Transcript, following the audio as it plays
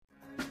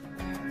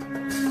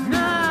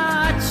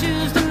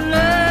choose to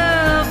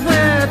love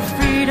with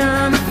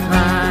freedom to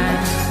fly.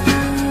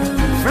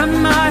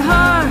 From my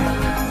heart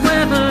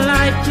where the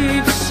light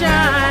keeps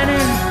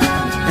shining,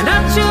 and I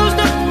choose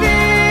to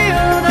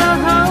feel the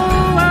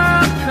whole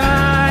world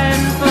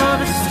crying for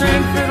the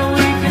strength that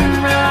we can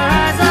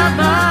rise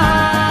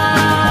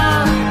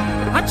above.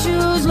 I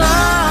choose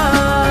love.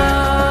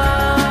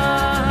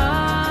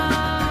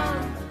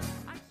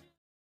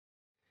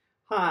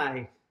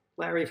 Hi,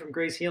 Larry from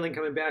Grace Healing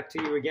coming back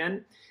to you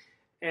again.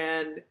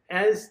 And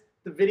as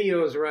the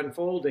videos are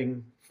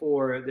unfolding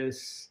for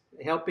this,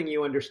 helping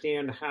you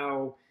understand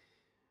how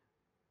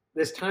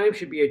this time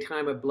should be a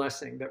time of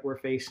blessing that we're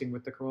facing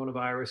with the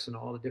coronavirus and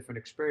all the different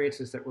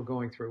experiences that we're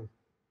going through,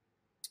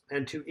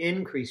 and to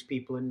increase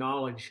people in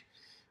knowledge,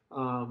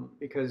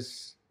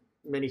 because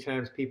many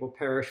times people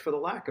perish for the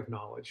lack of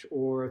knowledge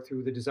or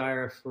through the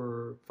desire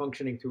for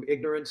functioning through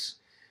ignorance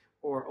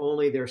or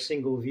only their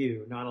single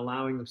view, not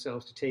allowing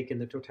themselves to take in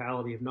the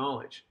totality of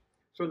knowledge.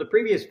 So in the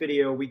previous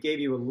video, we gave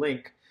you a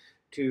link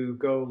to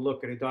go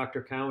look at a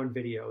Dr. Cowan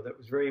video that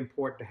was very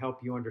important to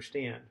help you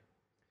understand.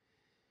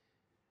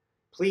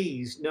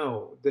 Please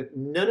know that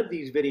none of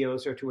these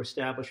videos are to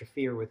establish a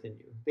fear within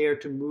you. They are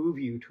to move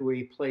you to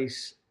a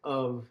place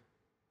of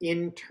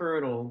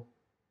internal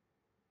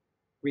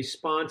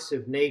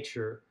responsive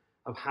nature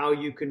of how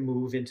you can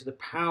move into the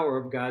power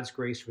of God's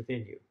grace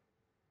within you.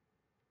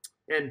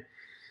 And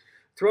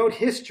throughout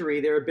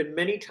history, there have been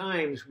many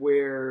times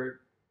where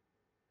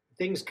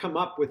things come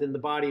up within the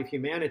body of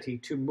humanity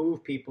to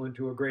move people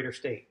into a greater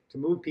state, to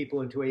move people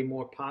into a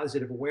more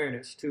positive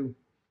awareness, to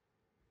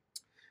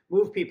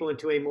move people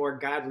into a more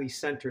godly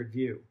centered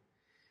view.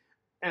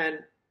 And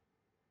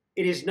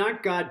it is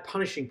not God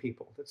punishing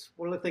people. That's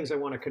one of the things I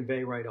want to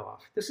convey right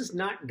off. This is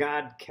not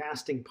God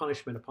casting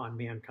punishment upon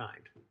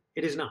mankind.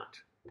 It is not,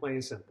 plain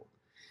and simple.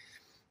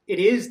 It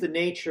is the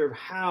nature of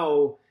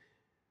how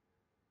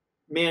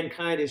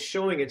mankind is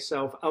showing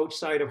itself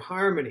outside of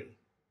harmony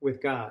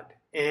with God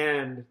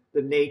and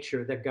the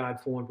nature that God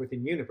formed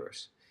within the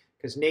universe.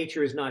 Because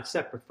nature is not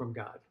separate from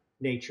God.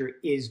 Nature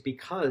is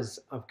because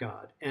of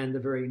God and the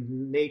very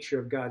nature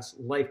of God's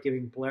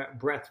life-giving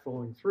breath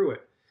flowing through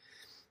it.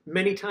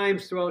 Many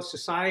times throughout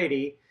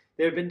society,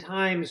 there have been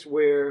times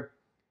where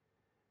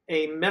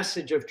a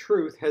message of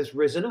truth has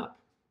risen up.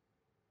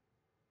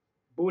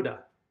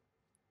 Buddha,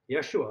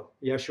 Yeshua.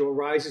 Yeshua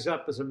rises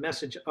up as a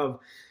message of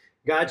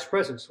God's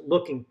presence,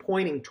 looking,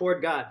 pointing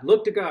toward God.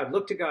 Look to God,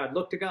 look to God,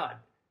 look to God,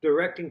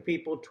 directing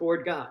people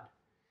toward God.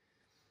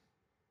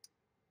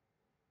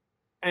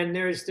 And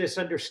there's this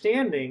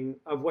understanding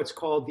of what's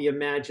called the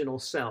imaginal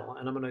cell.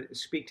 And I'm going to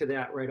speak to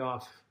that right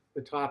off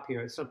the top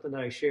here. It's something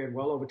that I shared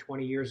well over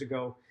 20 years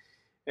ago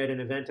at an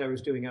event I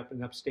was doing up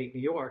in upstate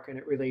New York. And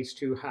it relates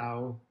to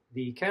how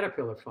the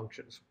caterpillar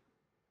functions.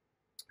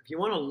 If you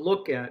want to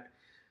look at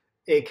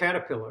a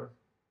caterpillar,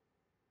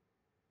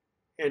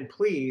 and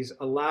please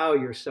allow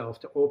yourself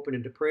to open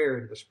into prayer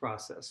into this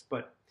process.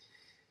 But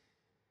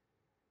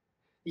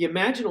the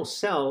imaginal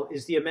cell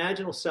is the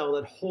imaginal cell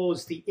that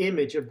holds the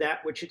image of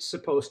that which it's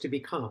supposed to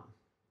become.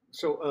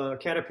 So a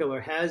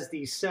caterpillar has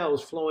these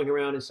cells flowing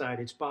around inside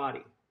its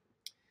body.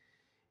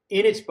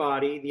 In its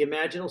body, the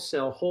imaginal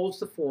cell holds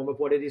the form of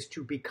what it is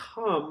to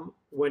become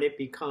when it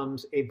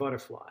becomes a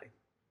butterfly.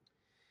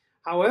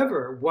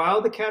 However,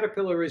 while the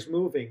caterpillar is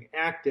moving,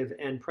 active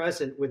and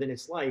present within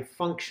its life,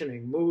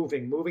 functioning,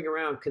 moving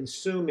around,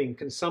 consuming,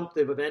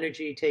 consumptive of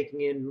energy,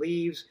 taking in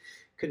leaves,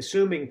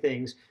 consuming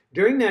things,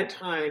 during that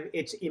time,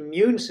 its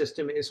immune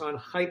system is on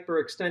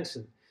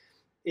hyperextension.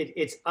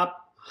 It's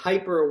up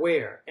hyper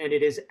aware, and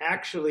it is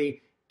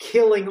actually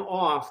killing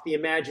off the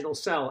imaginal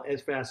cell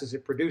as fast as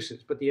it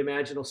produces. But the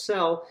imaginal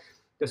cell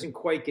doesn't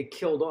quite get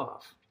killed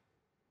off.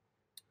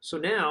 So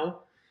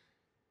now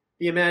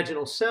the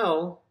imaginal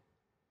cell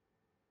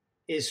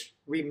is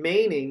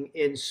remaining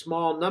in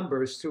small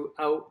numbers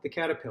throughout the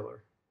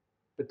caterpillar.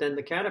 But then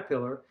the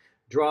caterpillar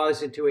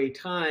draws into a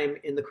time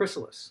in the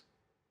chrysalis,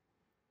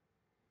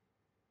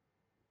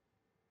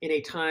 in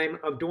a time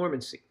of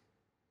dormancy,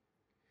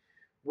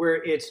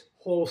 where its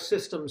whole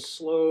system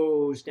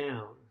slows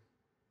down.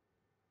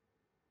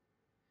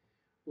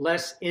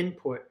 Less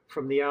input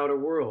from the outer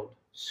world,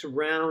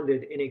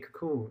 surrounded in a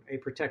cocoon, a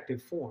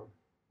protective form.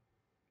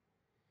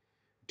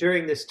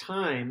 During this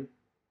time,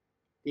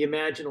 the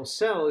imaginal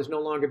cell is no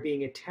longer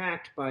being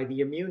attacked by the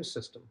immune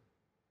system.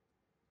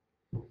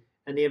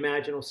 And the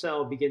imaginal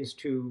cell begins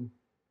to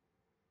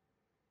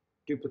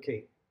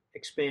duplicate,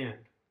 expand,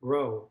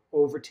 grow,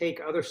 overtake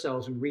other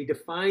cells, and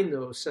redefine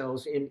those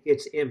cells in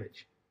its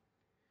image.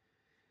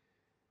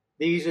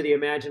 These are the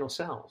imaginal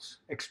cells,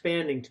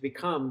 expanding to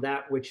become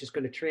that which is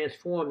going to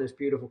transform this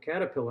beautiful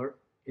caterpillar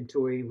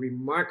into a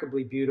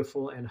remarkably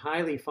beautiful and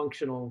highly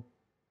functional,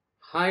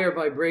 higher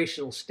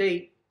vibrational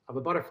state of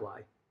a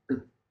butterfly.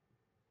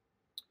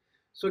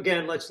 So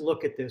again, let's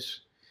look at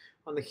this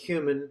on the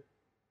human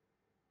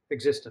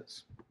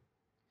existence.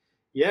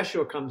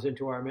 Yeshua comes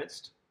into our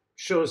midst,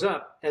 shows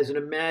up as an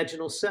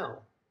imaginal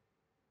cell,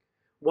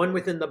 one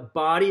within the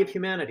body of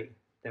humanity,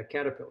 that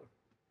caterpillar.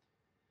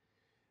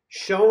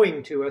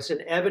 showing to us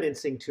and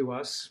evidencing to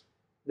us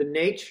the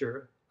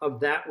nature of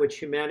that which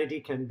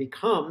humanity can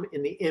become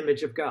in the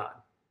image of God.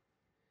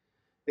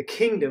 The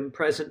kingdom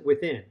present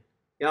within,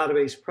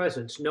 Yahweh's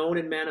presence, known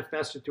and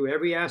manifested through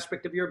every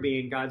aspect of your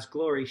being, God's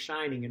glory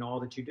shining in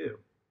all that you do.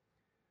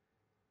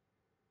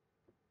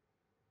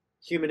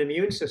 Human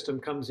immune system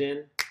comes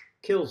in,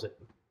 kills it,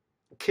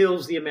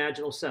 kills the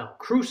imaginal cell,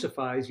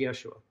 crucifies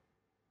Yeshua.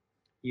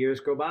 Years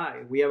go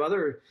by. We have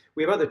other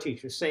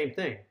teachers, same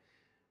thing.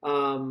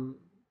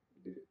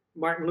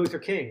 Martin Luther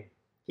King,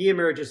 he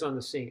emerges on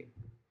the scene,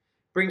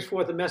 brings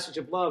forth a message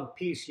of love,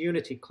 peace,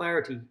 unity,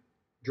 clarity,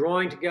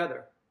 drawing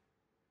together.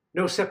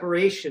 No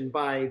separation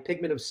by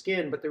pigment of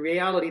skin, but the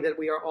reality that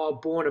we are all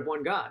born of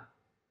one God.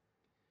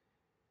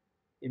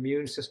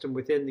 Immune system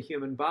within the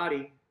human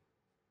body,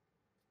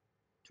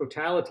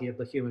 totality of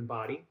the human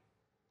body,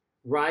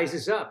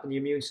 rises up, and the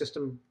immune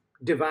system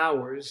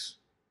devours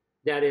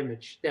that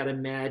image, that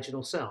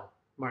imaginal cell.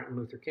 Martin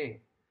Luther King.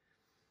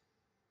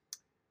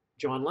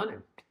 John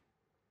Lennon,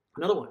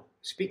 another one,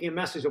 speaking a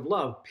message of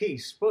love,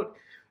 peace. But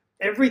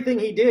everything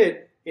he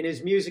did in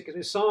his music and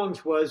his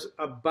songs was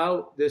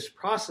about this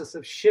process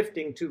of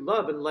shifting to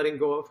love and letting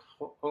go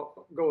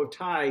of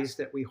ties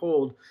that we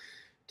hold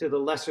to the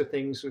lesser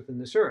things within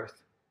this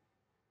earth.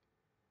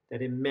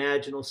 That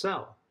imaginal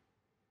cell.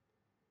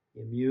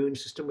 The immune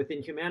system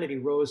within humanity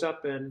rose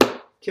up and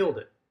killed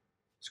it,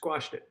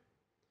 squashed it.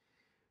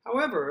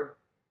 However,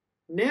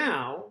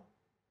 now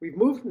we've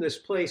moved from this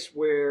place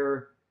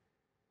where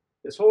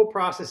this whole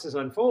process is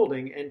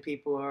unfolding and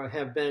people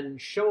have been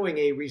showing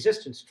a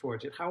resistance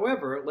towards it.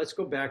 However, let's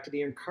go back to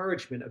the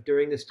encouragement of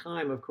during this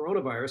time of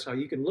coronavirus, how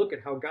you can look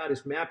at how God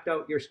has mapped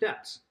out your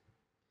steps.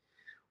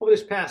 Over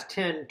this past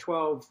 10,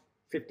 12,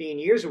 15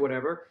 years or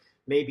whatever,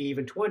 maybe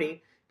even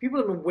 20, people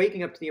have been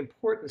waking up to the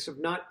importance of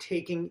not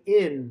taking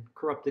in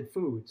corrupted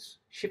foods,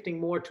 shifting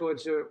more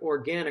towards an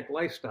organic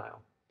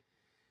lifestyle,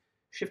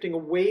 shifting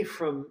away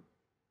from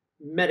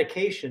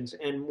medications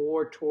and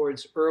more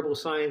towards herbal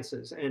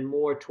sciences and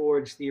more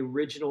towards the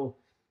original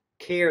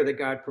care that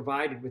God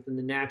provided within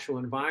the natural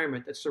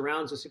environment that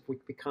surrounds us if we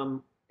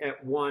become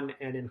at one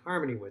and in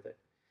harmony with it.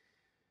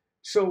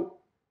 So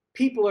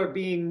people are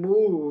being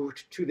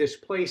moved to this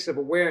place of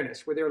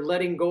awareness where they're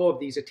letting go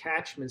of these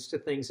attachments to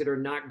things that are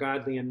not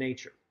godly in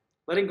nature,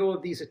 letting go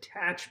of these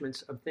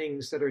attachments of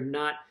things that are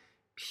not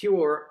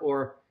pure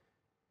or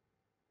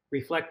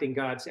reflecting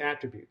God's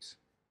attributes.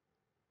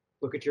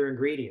 Look at your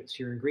ingredients.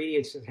 Your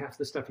ingredients is half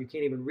the stuff you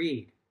can't even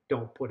read.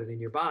 Don't put it in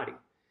your body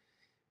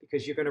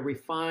because you're going to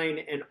refine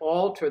and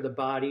alter the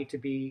body to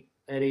be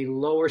at a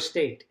lower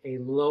state, a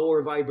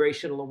lower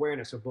vibrational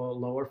awareness, of a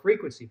lower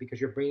frequency, because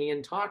you're bringing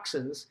in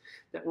toxins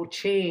that will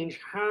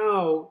change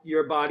how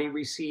your body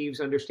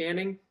receives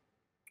understanding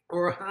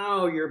or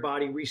how your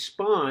body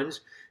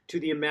responds to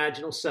the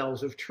imaginal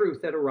cells of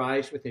truth that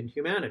arise within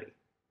humanity.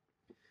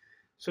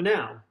 So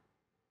now,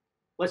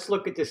 let's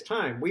look at this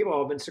time. We've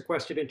all been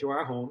sequestered into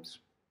our homes,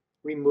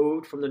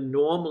 removed from the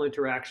normal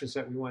interactions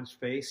that we once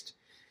faced,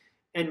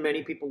 and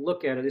many people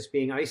look at it as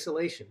being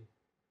isolation,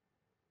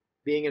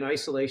 being in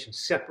isolation,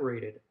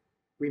 separated,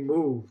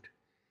 removed.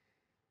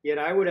 Yet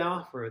I would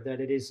offer that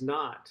it is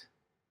not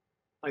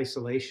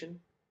isolation,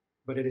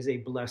 but it is a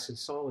blessed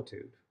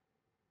solitude,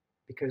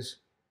 because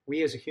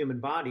we as a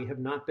human body have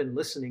not been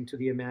listening to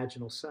the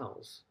imaginal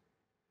cells.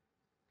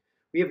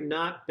 We have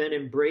not been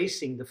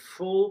embracing the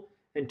full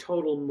and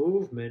total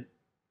movement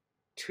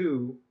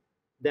to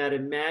that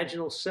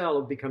imaginal cell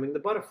of becoming the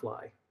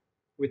butterfly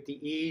with the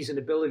ease and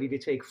ability to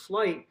take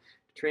flight,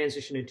 to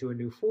transition into a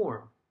new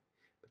form.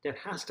 But that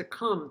has to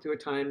come through a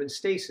time in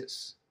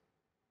stasis,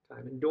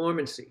 time in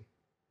dormancy.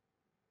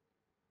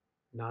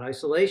 Not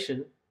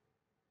isolation,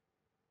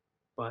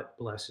 but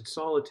blessed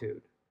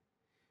solitude.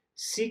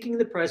 Seeking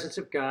the presence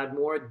of God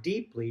more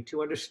deeply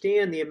to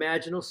understand the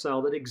imaginal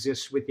cell that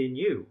exists within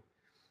you.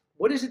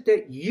 What is it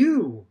that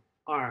you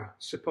are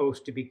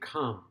supposed to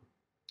become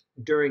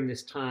during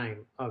this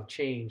time of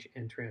change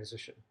and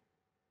transition?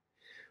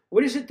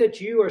 What is it that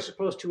you are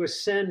supposed to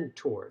ascend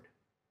toward?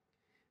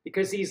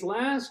 Because these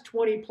last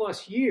 20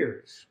 plus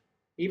years,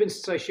 even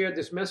since I shared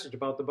this message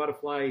about the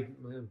butterfly,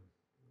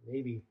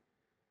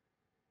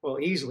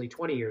 easily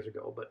 20 years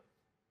ago, but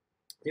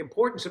the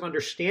importance of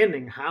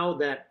understanding how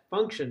that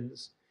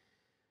functions.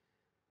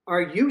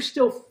 Are you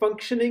still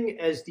functioning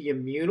as the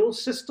immunal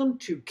system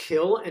to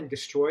kill and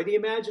destroy the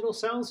imaginal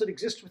cells that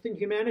exist within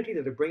humanity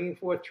that are bringing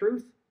forth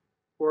truth?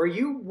 Or are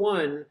you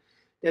one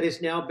that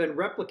has now been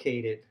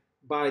replicated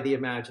by the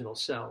imaginal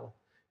cell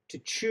to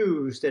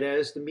choose that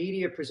as the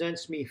media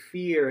presents me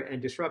fear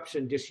and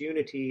disruption,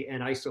 disunity,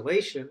 and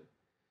isolation,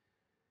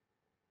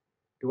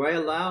 do I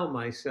allow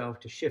myself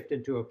to shift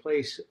into a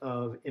place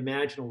of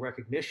imaginal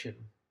recognition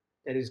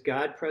that is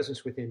God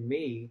presence within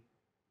me,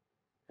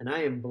 and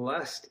I am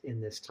blessed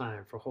in this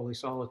time for holy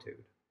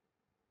solitude.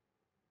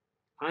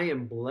 I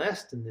am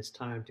blessed in this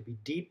time to be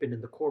deepened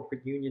in the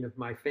corporate union of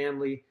my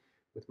family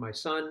with my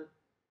son,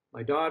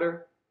 my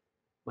daughter,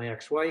 my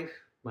ex-wife,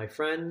 my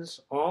friends,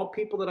 all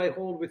people that I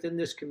hold within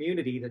this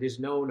community that is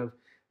known of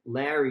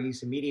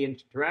Larry's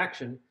immediate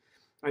interaction.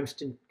 I'm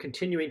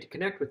continuing to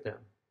connect with them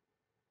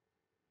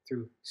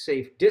through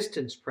safe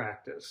distance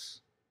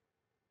practice,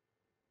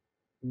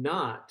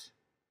 not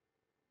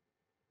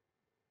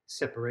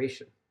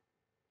separation.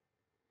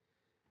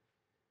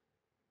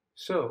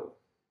 So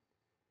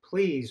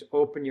please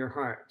open your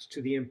hearts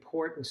to the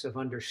importance of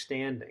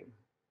understanding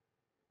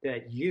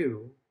that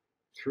you,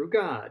 through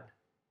God,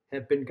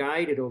 have been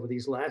guided over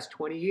these last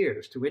 20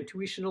 years through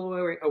intuitional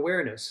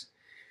awareness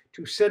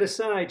to set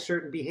aside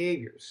certain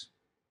behaviors,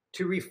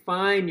 to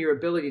refine your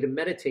ability to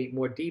meditate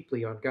more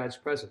deeply on God's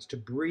presence, to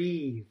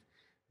breathe,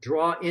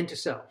 draw into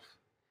self.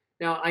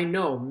 Now, I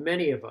know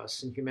many of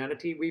us in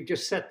humanity, we've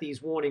just set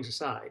these warnings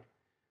aside.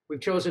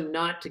 We've chosen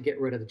not to get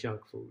rid of the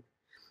junk food.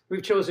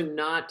 We've chosen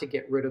not to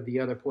get rid of the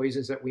other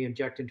poisons that we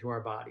inject into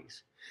our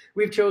bodies.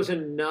 We've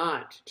chosen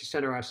not to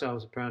center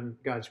ourselves upon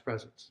God's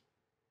presence.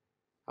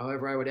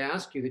 However, I would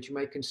ask you that you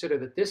might consider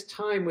that this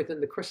time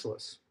within the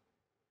chrysalis,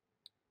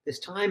 this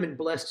time in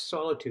blessed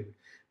solitude,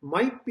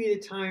 might be the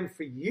time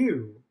for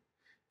you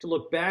to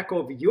look back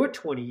over your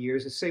 20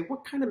 years and say,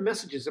 what kind of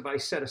messages have I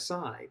set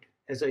aside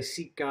as I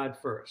seek God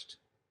first?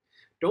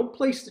 Don't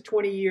place the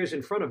 20 years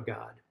in front of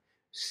God.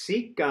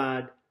 Seek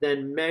God,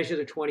 then measure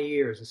the 20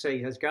 years and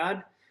say, has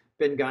God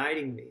been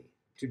guiding me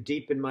to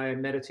deepen my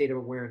meditative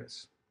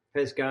awareness?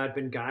 Has God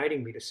been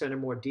guiding me to center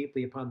more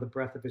deeply upon the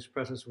breath of his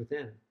presence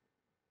within?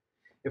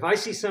 If I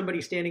see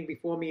somebody standing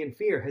before me in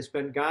fear, has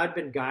God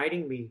been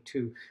guiding me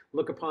to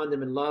look upon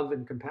them in love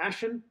and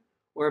compassion,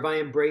 or have I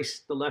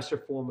embraced the lesser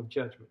form of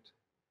judgment?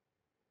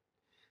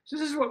 So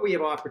this is what we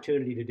have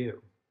opportunity to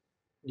do.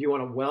 Do you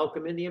want to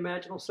welcome in the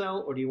imaginal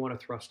cell, or do you want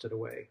to thrust it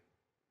away?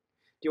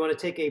 Do you want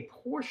to take a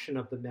portion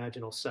of the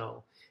imaginal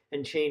cell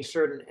and change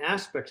certain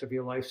aspects of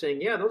your life,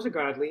 saying, yeah, those are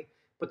godly,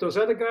 but those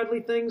other godly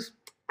things,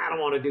 I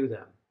don't want to do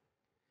them.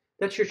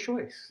 That's your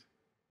choice.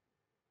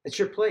 It's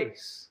your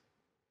place.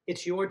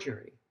 It's your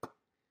journey.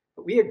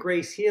 But we at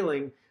Grace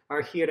Healing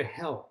are here to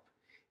help.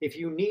 If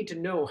you need to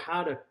know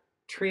how to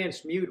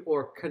transmute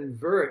or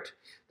convert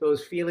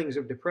those feelings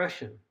of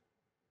depression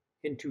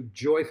into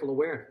joyful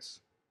awareness,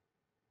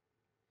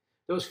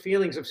 those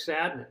feelings of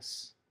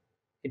sadness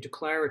into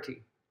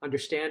clarity,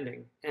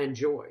 understanding, and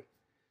joy,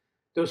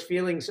 those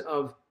feelings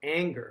of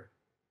anger,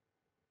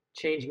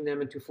 changing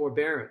them into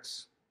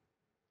forbearance,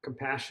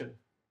 compassion,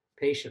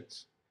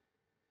 patience.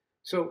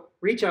 So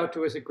reach out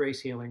to us at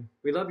Grace Healing.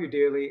 We love you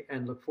dearly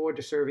and look forward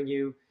to serving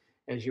you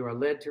as you are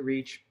led to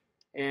reach,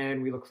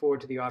 and we look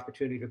forward to the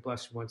opportunity to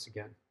bless you once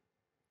again.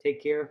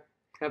 Take care,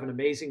 have an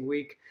amazing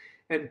week,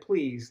 and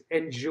please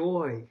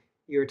enjoy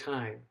your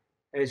time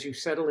as you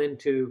settle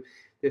into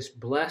this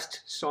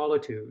blessed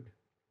solitude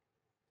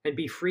and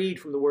be freed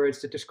from the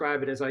words that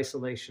describe it as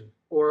isolation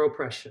or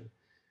oppression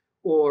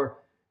or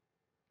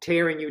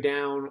tearing you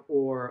down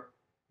or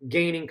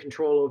gaining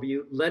control over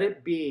you. Let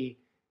it be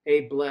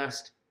a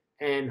blessed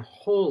and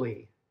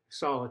holy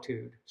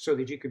solitude so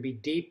that you can be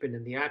deepened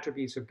in the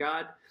attributes of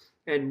God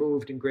and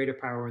moved in greater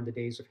power in the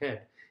days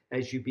ahead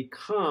as you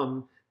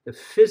become the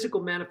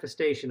physical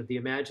manifestation of the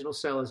imaginal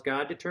cell as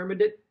God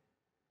determined it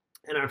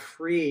and are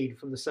freed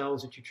from the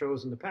cells that you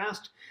chose in the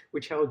past,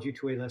 which held you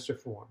to a lesser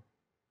form.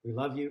 We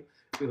love you.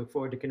 We look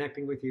forward to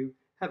connecting with you.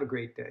 Have a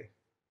great day.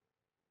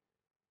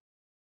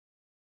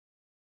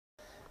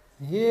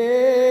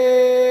 Yeah.